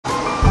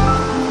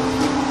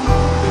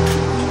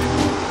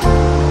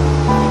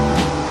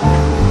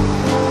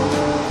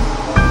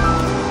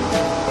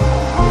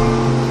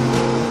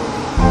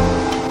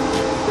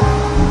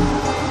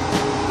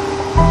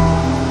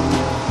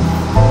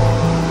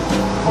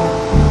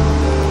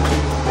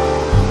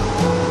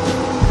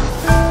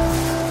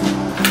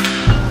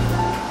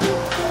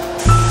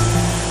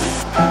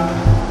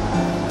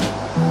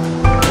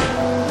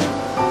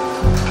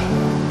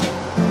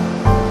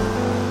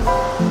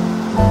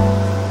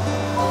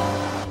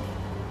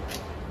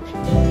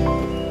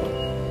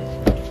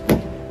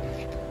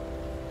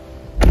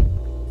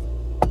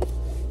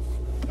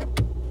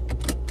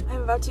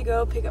about to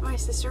go pick up my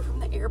sister from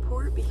the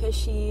airport because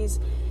she's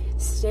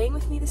staying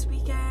with me this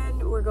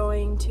weekend. We're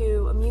going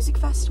to a music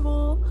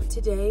festival.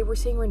 Today we're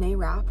seeing Renee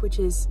Rapp, which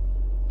is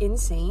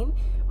insane.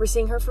 We're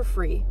seeing her for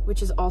free,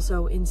 which is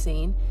also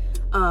insane.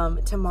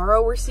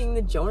 Tomorrow we're seeing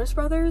the Jonas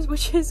Brothers,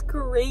 which is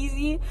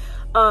crazy.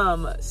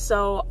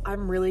 So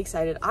I'm really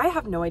excited. I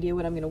have no idea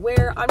what I'm gonna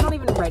wear. I'm not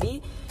even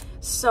ready.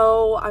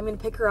 So I'm gonna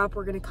pick her up.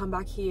 We're gonna come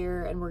back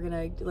here and we're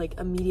gonna like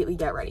immediately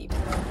get ready.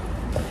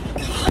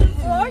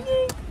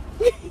 Vlogging.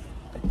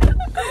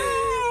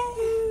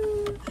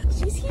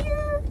 She's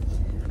here.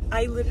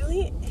 I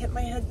literally hit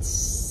my head,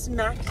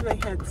 smacked my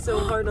head so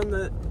hard on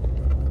the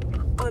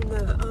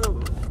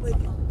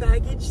like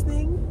baggage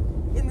thing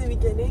in the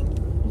beginning.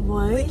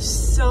 What? Like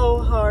so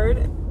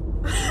hard.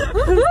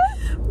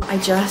 I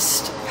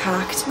just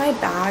packed my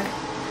bag,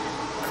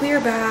 clear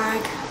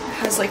bag,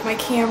 has like my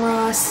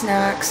camera,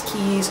 snacks,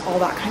 keys, all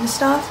that kind of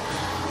stuff.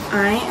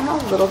 I am a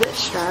little bit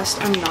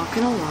stressed, I'm not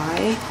gonna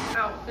lie.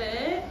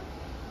 Outfit.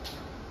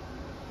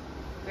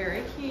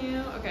 Very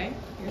cute. Okay,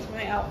 here's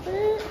my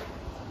outfit.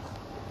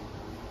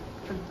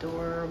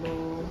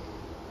 Adorable.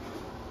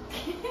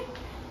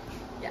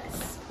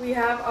 Yes. We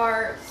have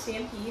our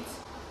Stampedes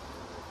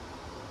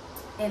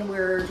and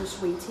we're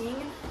just waiting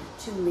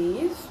to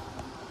leave.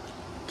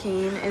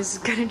 Kane is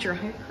gonna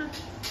drive.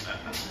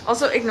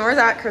 Also, ignore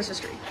that Christmas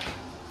tree.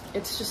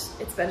 It's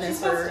just, it's been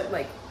this for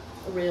like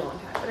a really long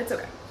time, but it's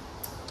okay.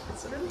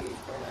 That's what it needs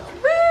for now.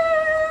 Woo!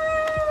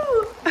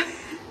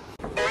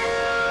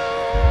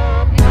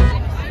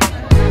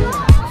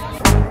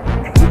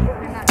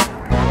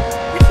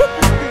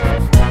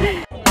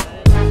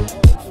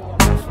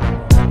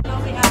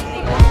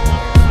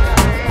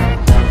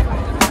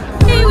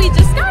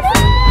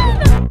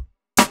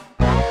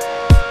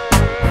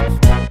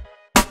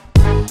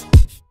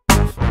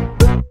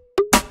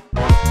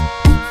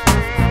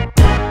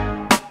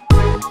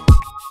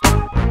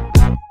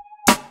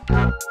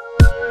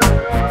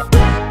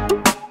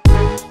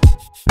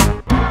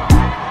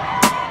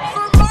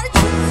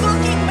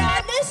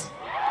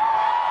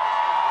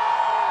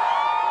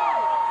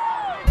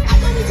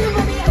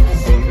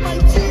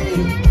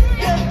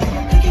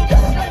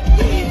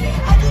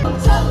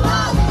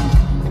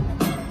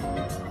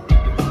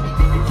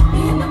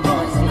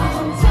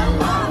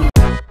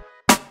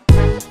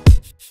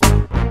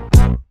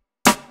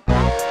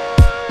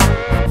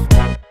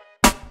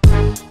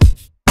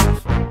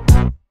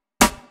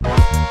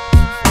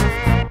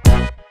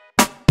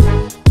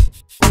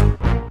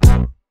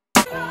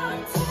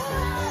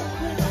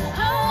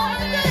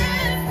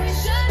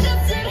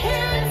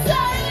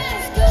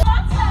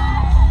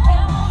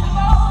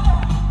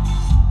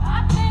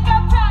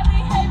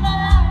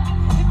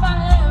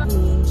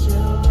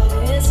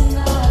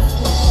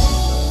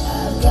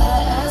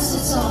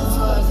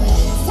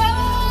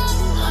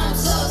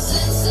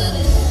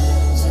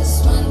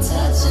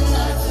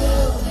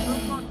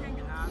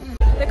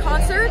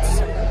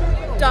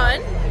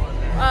 Done.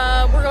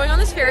 We're going on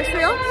this Ferris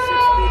wheel.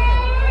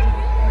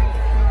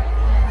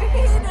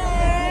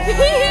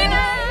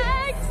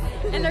 Phoenix!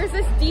 And there's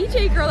this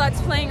DJ girl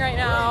that's playing right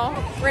now.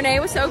 Renee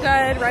was so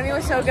good, Remy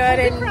was so good,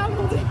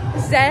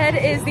 and Zed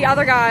is the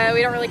other guy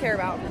we don't really care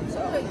about.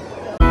 So.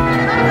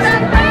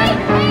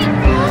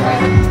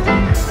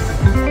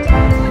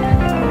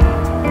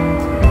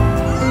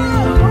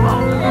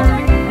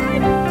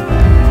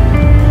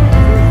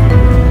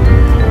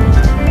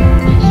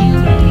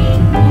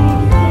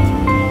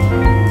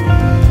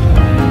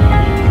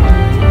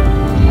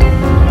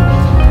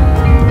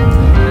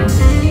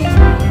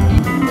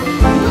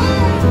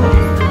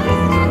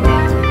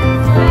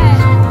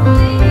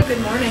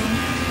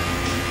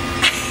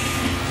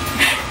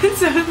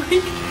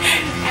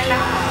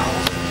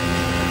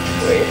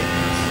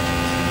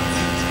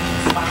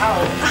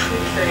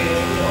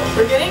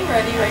 We're getting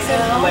ready right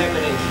now.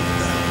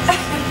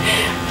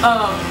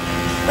 Oh,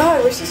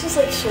 I wish this was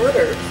like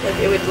shorter. Like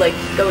it would like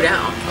go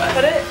down. But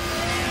put it.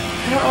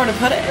 I don't know where to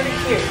put it. Pretty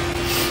cute.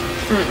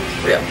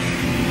 Real.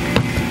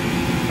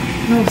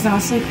 No, because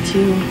that's like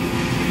too.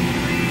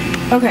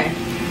 Okay.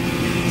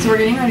 So we're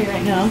getting ready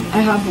right now.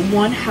 I have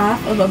one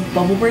half of a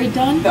bubble braid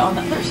done, but on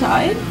the other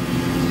side,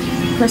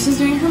 Chris is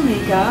doing her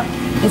makeup.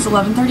 It's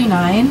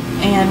 11:39,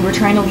 and we're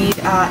trying to leave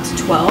at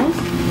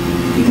 12.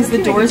 Because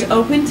the doors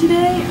open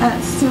today at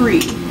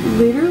 3.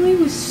 Literally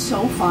was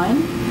so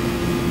fun.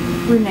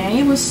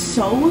 Renee was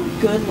so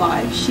good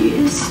live. She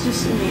is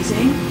just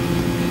amazing.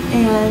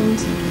 And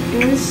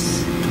it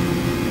was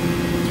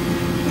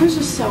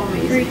just so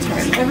amazing. Great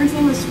time.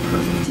 Everything was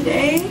perfect.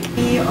 Today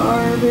we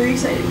are very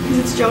excited because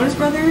it's Jonas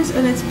Brothers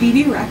and it's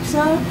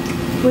Rexa,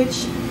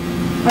 which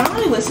I don't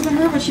really listen to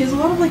her, but she has a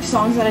lot of like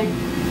songs that I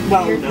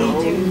weirdly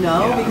do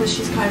know because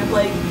she's kind of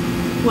like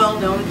well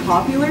known and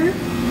popular.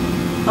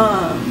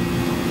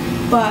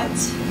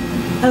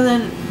 And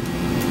then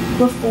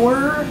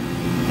before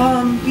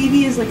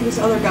BB is like this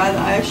other guy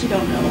that I actually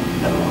don't know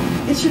at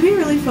all. It should be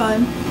really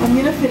fun. I'm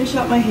gonna finish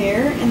up my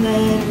hair and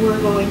then we're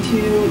going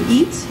to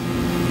eat.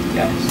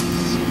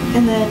 Yes.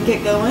 And then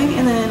get going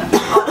and then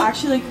I'll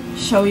actually like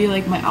show you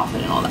like my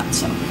outfit and all that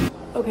stuff.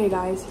 Okay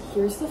guys,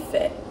 here's the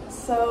fit.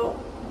 So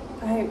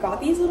I got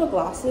these little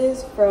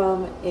glasses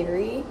from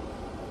Aerie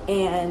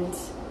and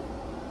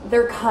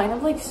they're kind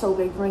of like so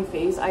big for my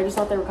face. I just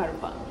thought they were kind of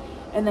fun.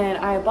 And then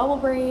I have bubble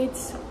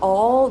braids,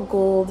 all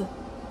gold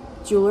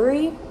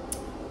jewelry.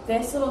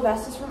 This little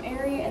vest is from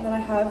Aerie, and then I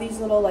have these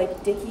little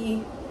like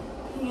dicky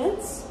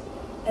pants,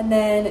 and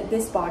then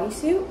this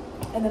bodysuit,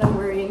 and then I'm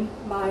wearing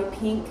my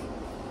pink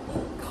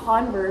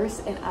Converse,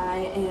 and I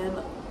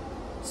am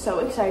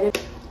so excited.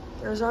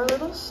 There's our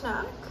little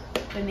snack.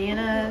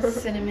 Banana,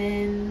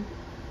 cinnamon,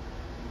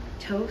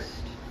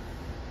 toast.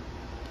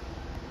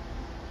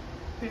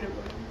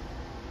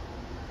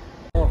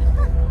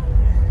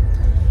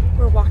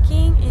 We're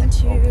walking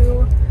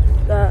into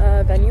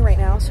the venue right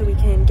now so we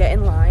can get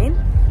in line.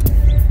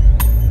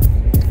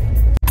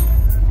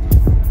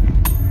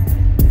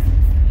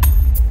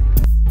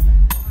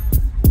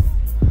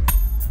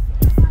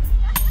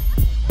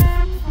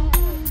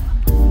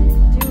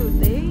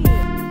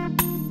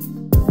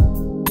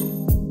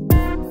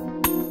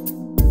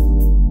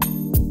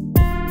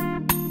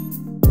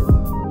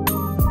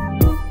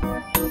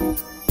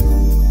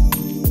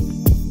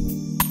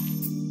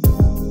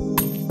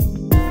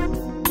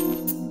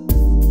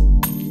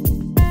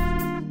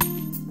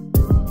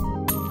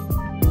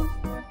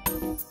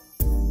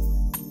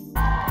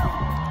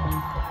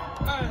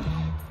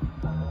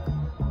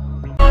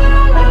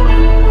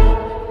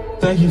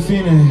 Thank you,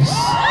 Phoenix.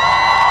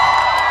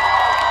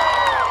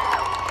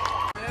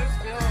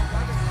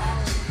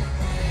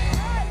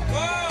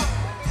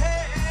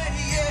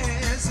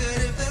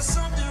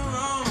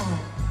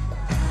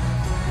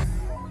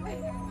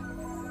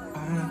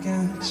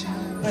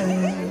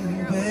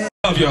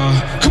 Love y'all.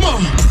 Come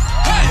on.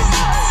 Hey.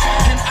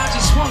 And I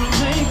just want to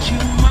make you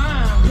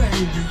mine,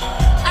 baby.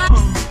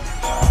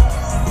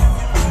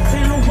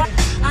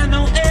 I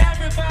know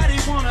everybody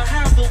want to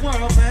have the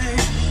world, babe,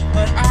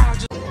 but I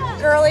just...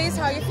 Girlies,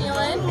 how you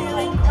feeling?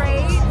 Feeling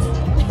great.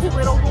 It's a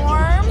little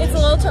warm. It's a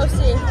little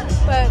toasty.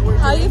 But we're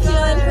How you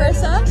feeling,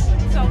 Carissa?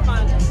 So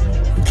fun.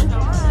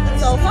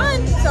 So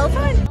fun. So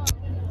fun.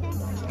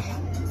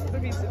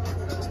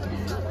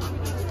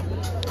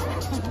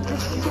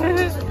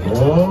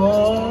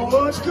 Oh,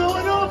 what's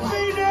going on,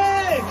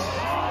 Phoenix?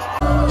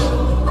 Are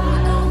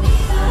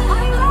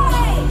you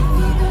ready?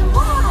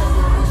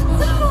 1,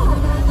 2,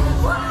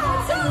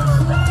 1,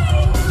 2, 3.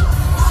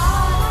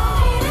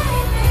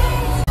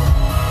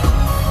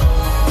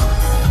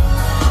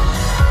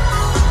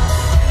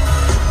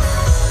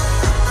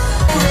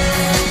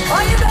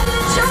 Are you ready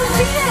to show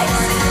Phoenix?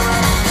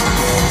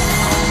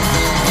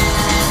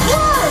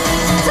 1,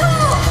 2,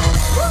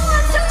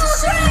 1, 2,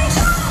 3.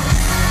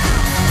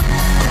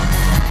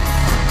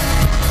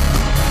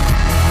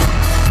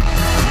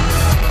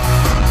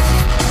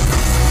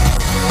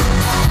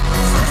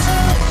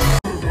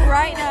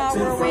 Right now,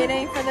 we're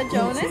waiting for the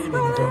Jonas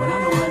Brothers.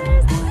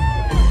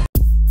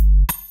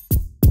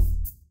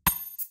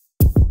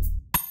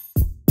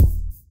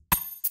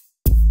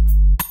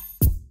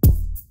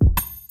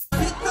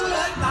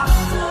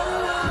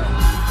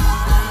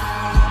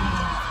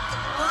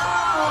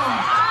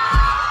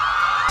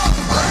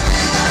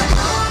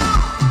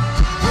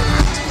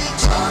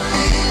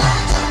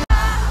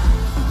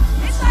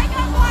 It's like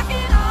I'm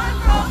walking on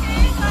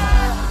broken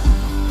glass.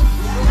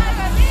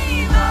 Never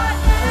leave my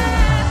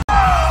head.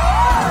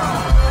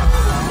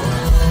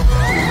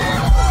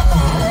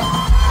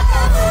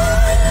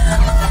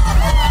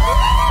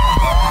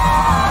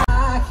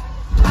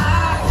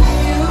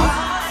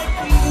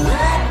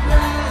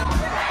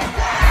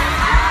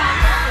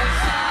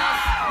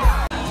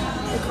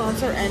 The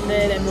concert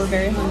ended and we're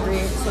very hungry,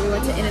 so we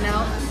went to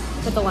In-N-Out,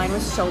 but the line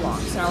was so long,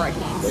 so now we're at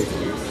Cane's.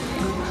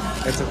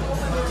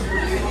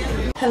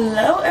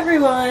 Hello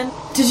everyone!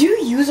 Did you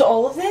use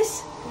all of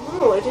this?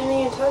 No, I didn't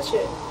even touch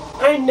it.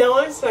 I know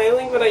I'm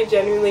smiling, but I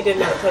genuinely did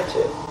not touch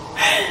it.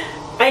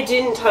 I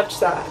didn't touch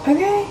that.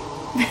 Okay.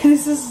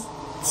 This is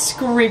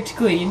scraped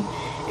clean.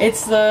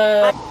 It's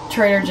the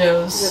Trader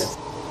Joe's.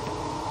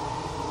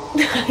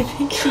 I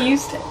think she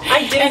used it.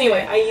 I did.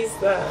 Anyway, I used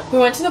that. we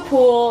went to the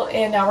pool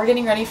and now we're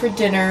getting ready for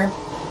dinner.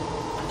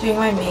 Doing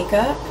my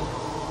makeup.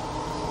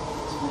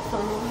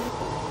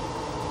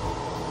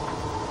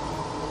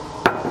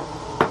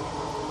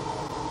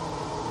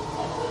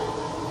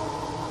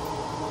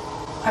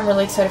 I'm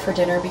really excited for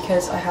dinner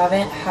because I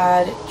haven't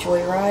had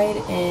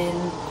Joyride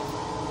in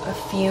a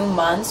few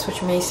months,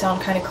 which may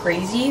sound kind of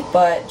crazy,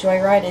 but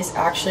Joyride is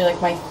actually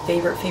like my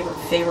favorite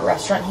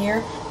restaurant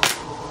here.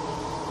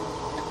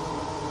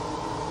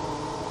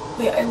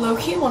 Wait, I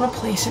low-key want to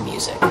play some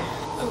music.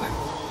 Okay.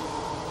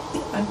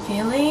 I'm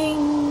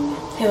feeling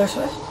Taylor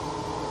Swift.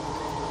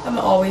 I'm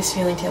always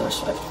feeling Taylor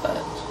Swift,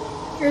 but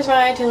here's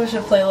my Taylor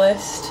Swift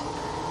playlist.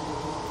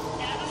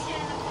 Now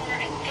stand in the corner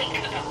and think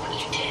about what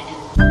you did.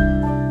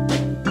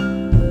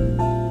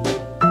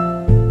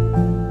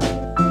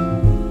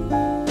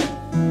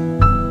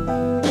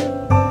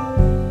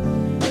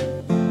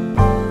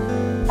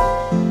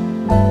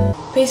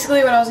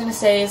 Basically what I was going to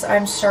say is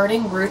I'm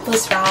starting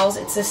Ruthless Vows.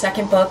 It's the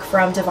second book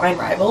from Divine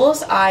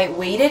Rivals. I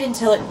waited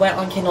until it went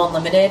on Kindle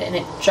Unlimited, and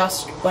it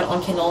just went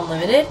on Kindle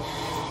Unlimited.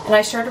 And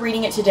I started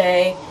reading it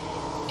today,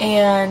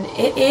 and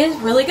it is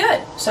really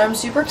good. So I'm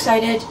super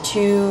excited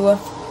to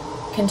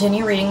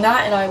continue reading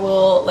that, and I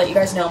will let you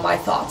guys know my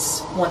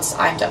thoughts once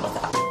I'm done with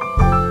that.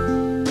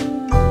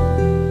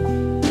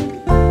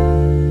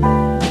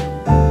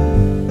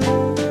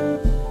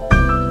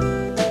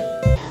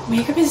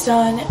 Makeup is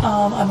done.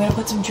 I'm gonna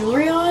put some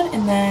jewelry on,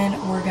 and then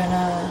we're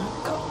gonna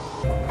go.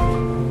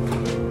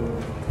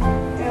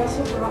 I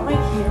also brought my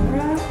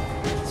camera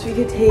so we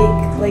could take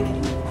like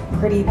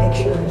pretty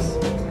pictures.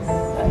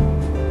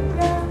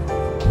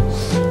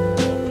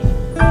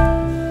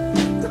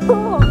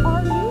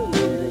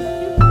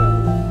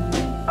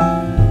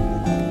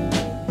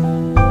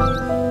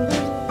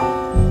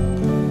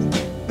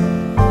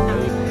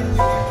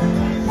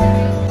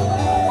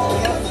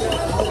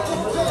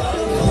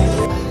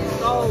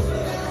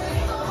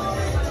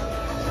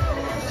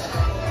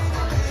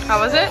 How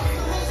was it?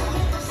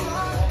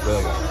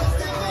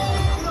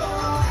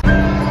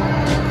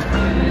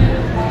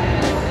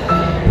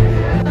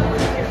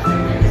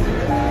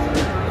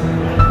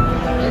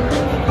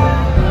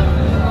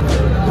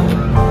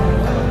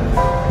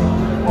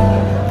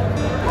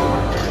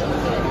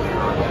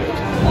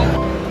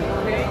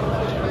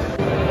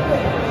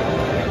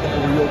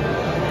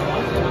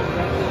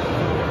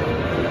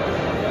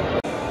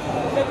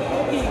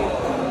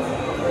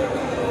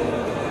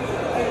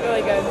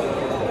 Really good.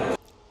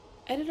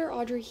 Editor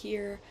Audrey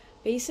here.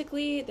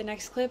 Basically, the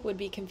next clip would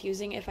be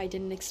confusing if I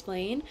didn't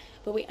explain,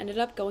 but we ended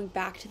up going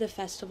back to the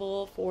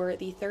festival for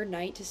the third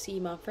night to see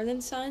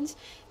Mumford & Sons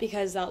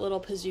because that little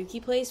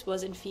Pizookie place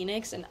was in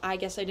Phoenix, and I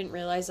guess I didn't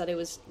realize that it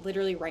was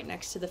literally right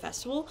next to the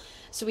festival,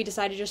 so we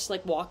decided to just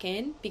like walk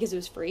in because it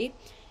was free,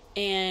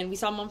 and we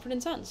saw Mumford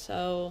 & Sons,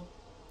 so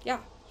yeah,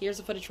 here's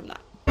the footage from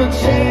that.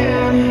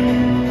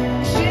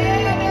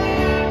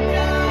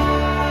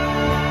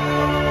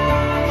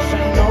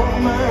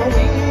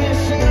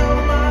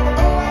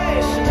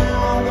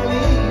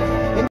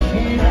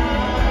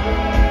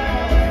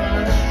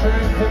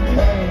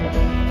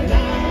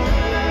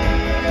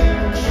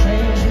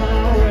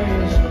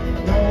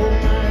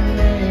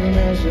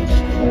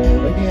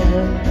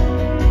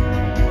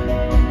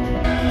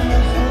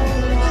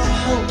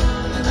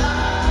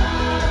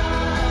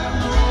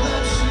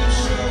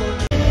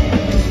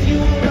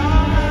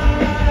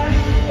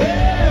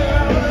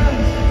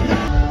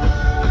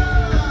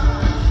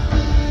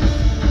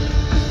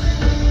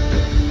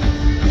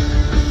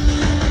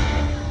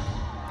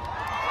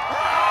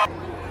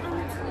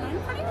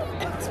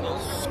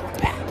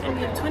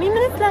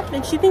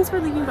 And she thinks we're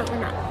leaving, but we're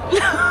not.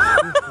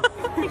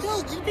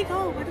 Where did they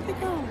go? Where did they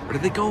go? Where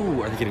did they go?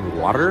 Where did they go? Are they getting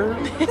water?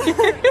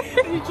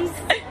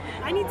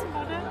 I need some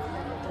water.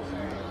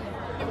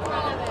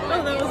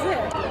 Oh, that was it.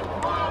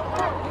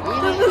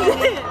 That was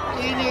it.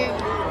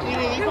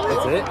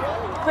 That's it?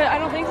 But I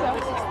don't think so.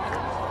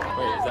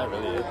 Wait, is that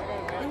really it?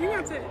 I think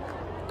that's it.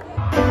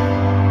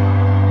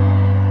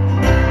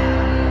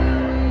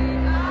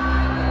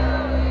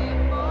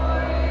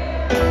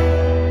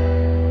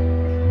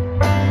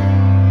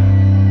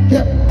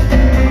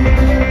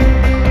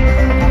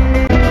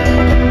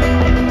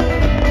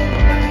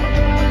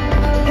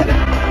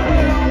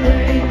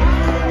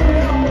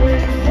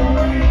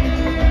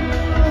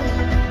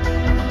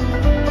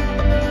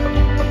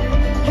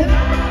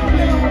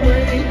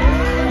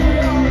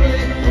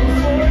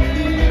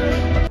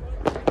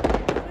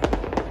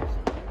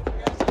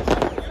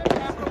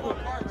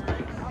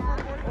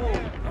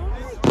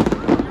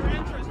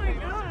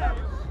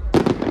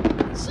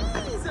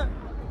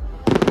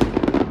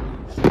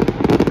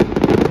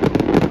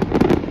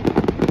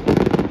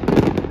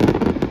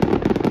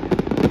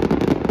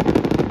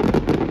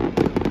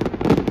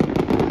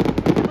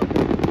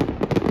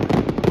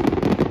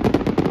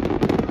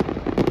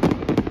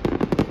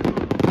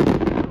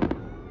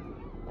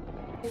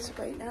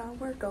 Right now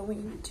we're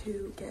going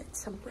to get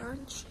some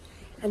brunch,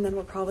 and then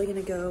we're probably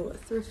gonna go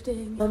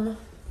thrifting.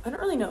 I don't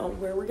really know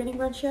where we're getting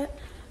brunch yet,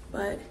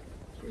 but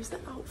here's the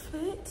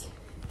outfit.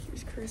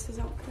 Here's Chris's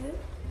outfit.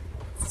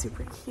 It's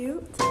super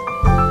cute. Back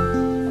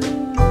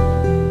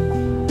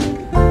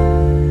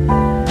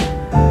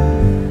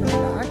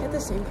at the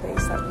same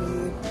place that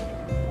we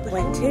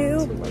went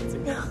to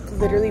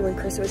literally when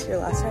Chris was here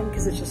last time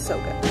because it's just so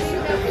good.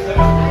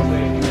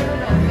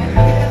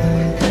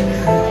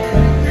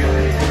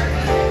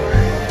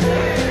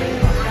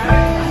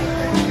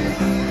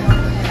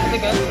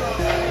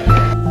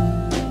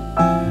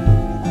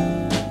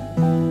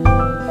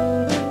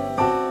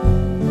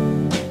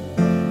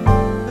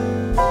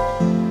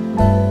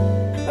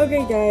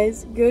 Okay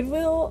guys,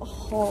 Goodwill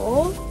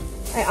haul.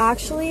 I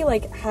actually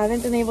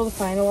haven't been able to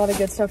find a lot of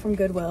good stuff from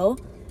Goodwill,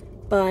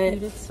 but you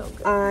did so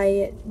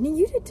good.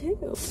 You did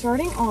too.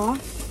 Starting off,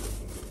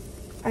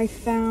 I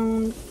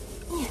found,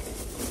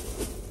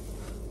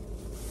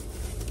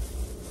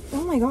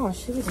 oh my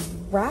gosh, it was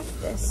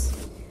wrapped this.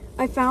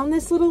 I found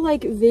this little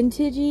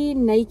vintagey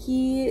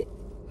Nike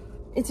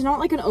It's not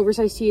like an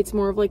oversized tee. It's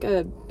more of like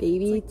a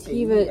baby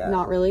tee, but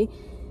not really.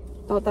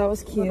 Thought that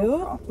was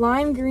cute.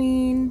 Lime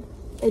green,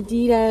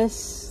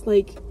 Adidas,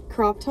 like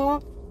crop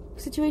top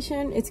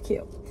situation. It's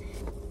cute.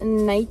 A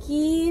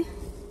Nike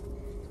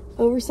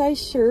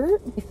oversized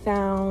shirt. I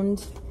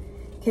found.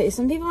 Okay,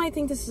 some people might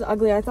think this is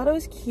ugly. I thought it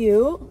was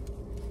cute.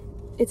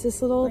 It's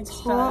this little Like,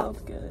 top.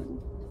 styled good.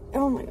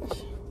 Oh my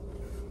gosh.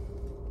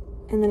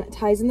 And then it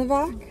ties in the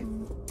back.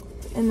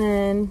 And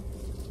then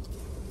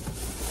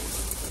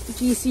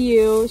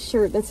GCU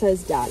shirt that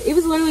says dad. It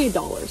was literally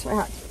 $1, so I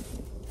had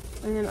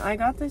to. And then I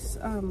got this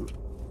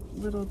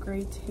little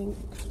gray tank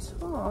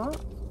top.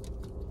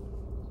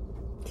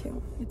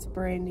 Cute. It's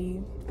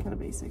brandy, kind of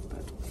basic,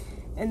 but.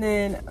 And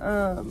then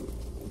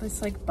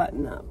this like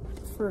button up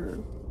for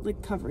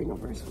like covering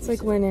over. It's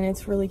like linen.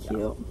 It's really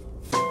cute.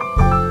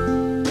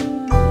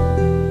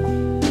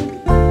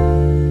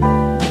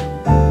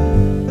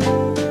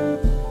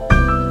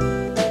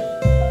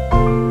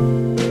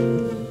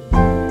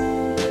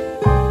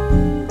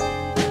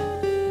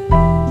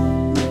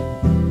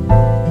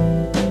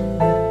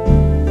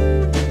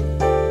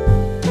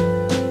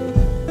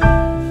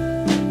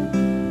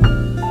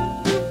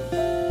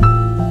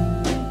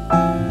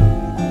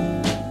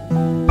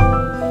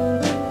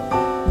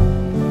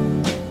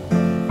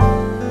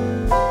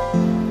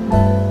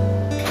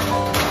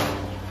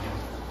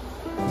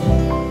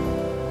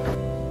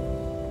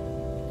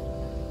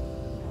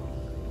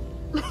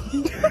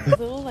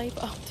 Little life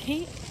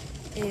update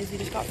is we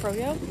just got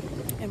froyo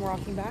and we're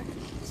walking back,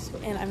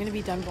 and I'm gonna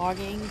be done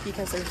vlogging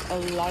because there's a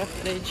lot of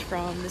footage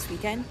from this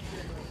weekend,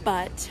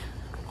 but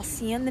I'll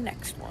see you in the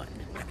next one.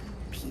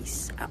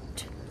 Peace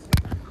out.